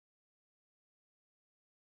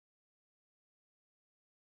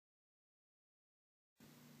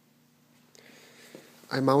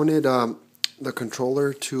I mounted the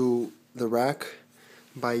controller to the rack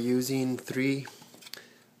by using three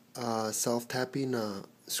self-tapping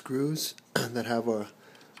screws that have a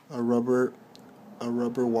rubber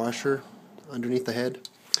washer underneath the head.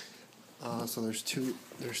 So there's two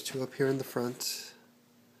up here in the front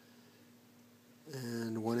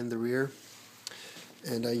and one in the rear.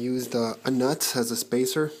 And I used a nut as a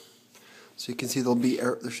spacer, so you can see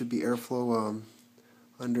there should be airflow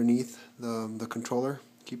underneath the controller,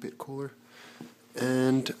 keep it cooler.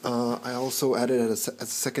 And I also added as a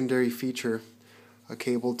secondary feature a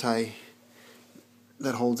cable tie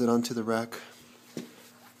that holds it onto the rack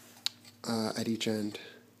at each end.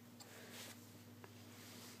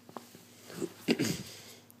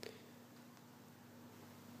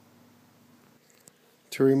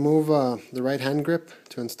 To remove the right hand grip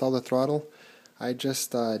to install the throttle, I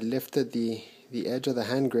just lifted the edge of the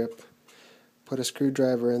hand grip, put a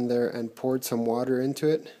screwdriver in there, and poured some water into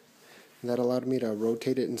it. And that allowed me to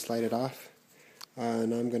rotate it and slide it off. Now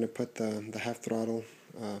I'm going to put the half throttle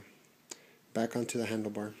back onto the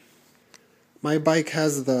handlebar. My bike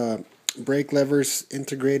has the brake levers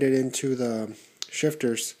integrated into the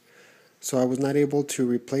shifters, so I was not able to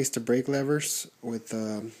replace the brake levers with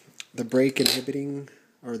the brake inhibiting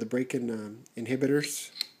or the brake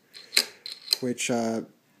inhibitors, which on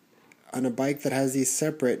a bike that has these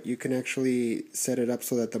separate, you can actually set it up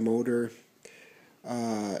so that the motor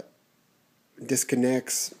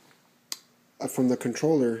disconnects from the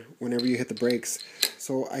controller whenever you hit the brakes.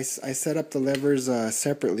 So I set up the levers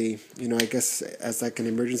separately, I guess as like an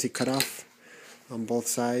emergency cutoff on both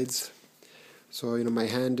sides. So my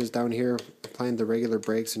hand is down here applying the regular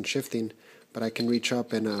brakes and shifting, but I can reach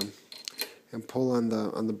up and pull on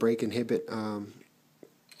the brake inhibit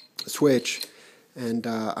switch, and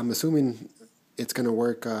I'm assuming it's going to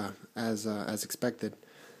work as expected.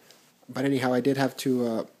 But anyhow, I did have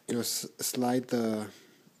to slide the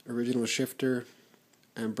original shifter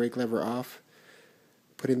and brake lever off,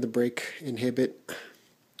 put in the brake inhibit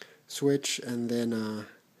switch, and then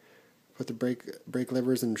put the brake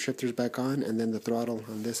levers and shifters back on, and then the throttle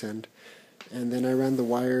on this end. And then I ran the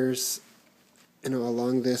wires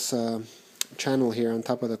along this channel here on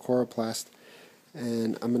top of the coroplast,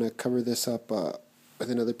 and I'm going to cover this up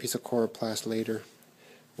with another piece of coroplast later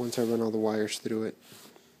once I run all the wires through it.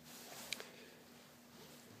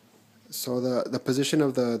 So the position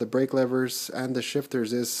of the brake levers and the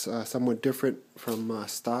shifters is somewhat different from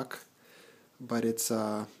stock, but it's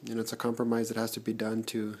it's a compromise that has to be done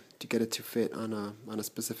to get it to fit on a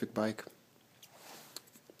specific bike.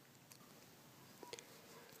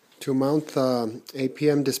 To mount the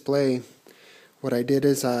APM display, what I did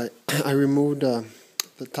is I removed the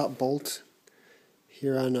top bolt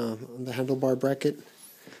here on the handlebar bracket,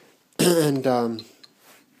 and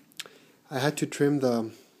I had to trim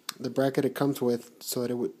the bracket it comes with so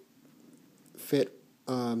that it would fit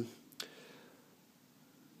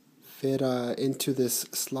into this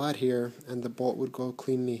slot here, and the bolt would go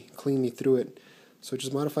cleanly through it. So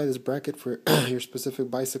just modify this bracket for your specific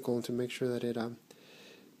bicycle to make sure that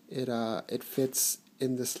it fits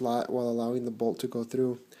in the slot while allowing the bolt to go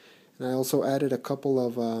through. And I also added a couple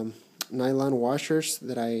of nylon washers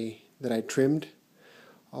that I trimmed.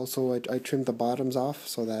 Also, I trimmed the bottoms off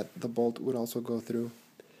so that the bolt would also go through.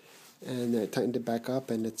 And I tightened it back up,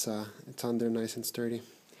 and it's on there nice and sturdy.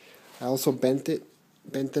 I also bent it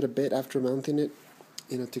a bit after mounting it,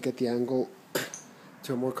 to get the angle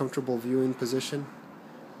to a more comfortable viewing position.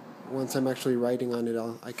 Once I'm actually riding on it,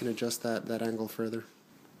 I can adjust that angle further.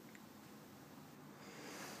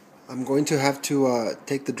 I'm going to have to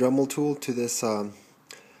take the Dremel tool to this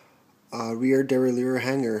rear derailleur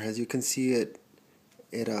hanger. As you can see, it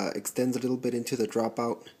extends a little bit into the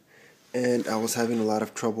dropout, and I was having a lot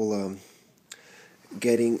of trouble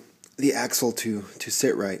getting the axle to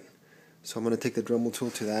sit right. So I'm going to take the Dremel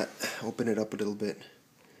tool to that, open it up a little bit.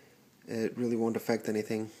 It really won't affect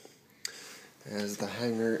anything, as the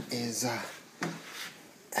hanger has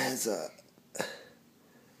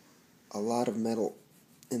a lot of metal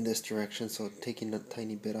in this direction, so taking a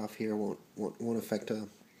tiny bit off here won't affect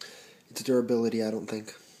its durability, I don't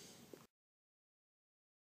think.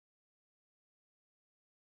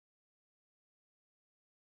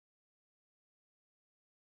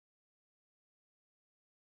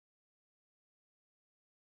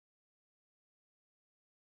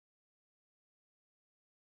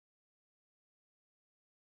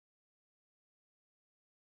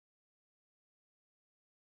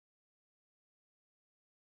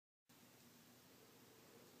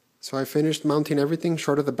 So I finished mounting everything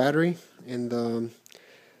short of the battery in the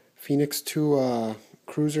Phoenix 2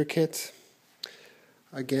 cruiser kit.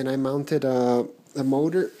 Again, I mounted the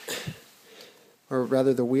motor, or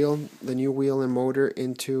rather the wheel, the new wheel and motor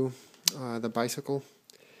into the bicycle,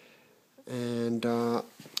 and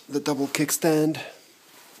the double kickstand,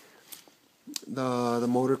 the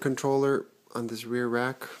motor controller on this rear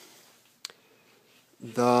rack,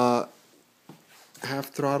 the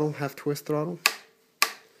half twist throttle,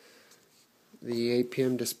 the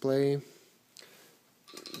APM display,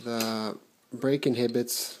 the brake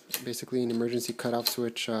inhibits, basically an emergency cutoff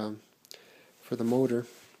switch for the motor,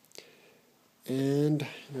 and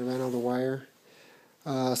I ran all the wire.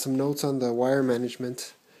 Some notes on the wire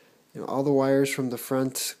management. All the wires from the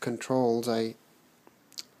front controls I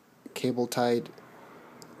cable tied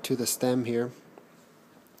to the stem here,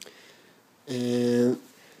 and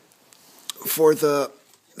for the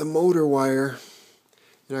motor wire,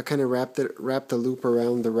 I kind of wrapped the loop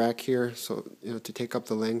around the rack here, so to take up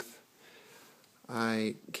the length.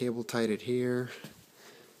 I cable tied it here,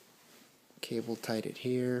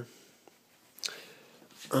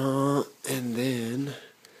 and then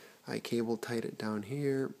I cable tied it down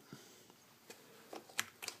here,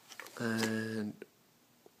 and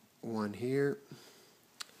one here,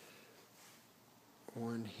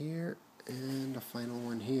 and a final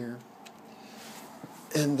one here.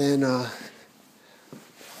 And then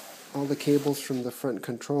all the cables from the front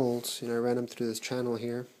controls, I ran them through this channel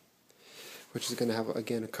here, which is going to have,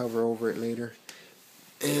 again, a cover over it later.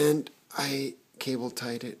 And I cable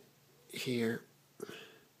tied it here.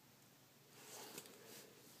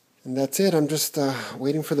 And that's it. I'm just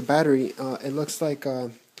waiting for the battery. It looks like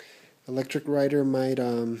Electricrider might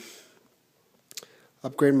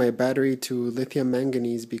upgrade my battery to lithium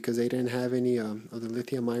manganese, because they didn't have any of the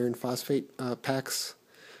lithium iron phosphate packs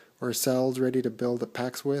or cells ready to build the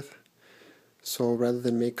packs with. So rather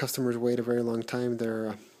than make customers wait a very long time,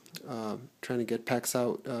 they're trying to get packs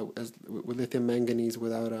out with lithium manganese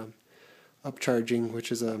without upcharging,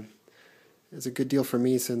 which is a good deal for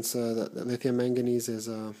me, since the lithium manganese is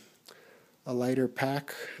a lighter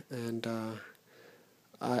pack, and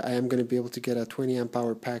I am going to be able to get a 20 amp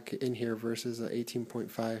hour pack in here versus a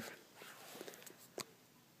 18.5.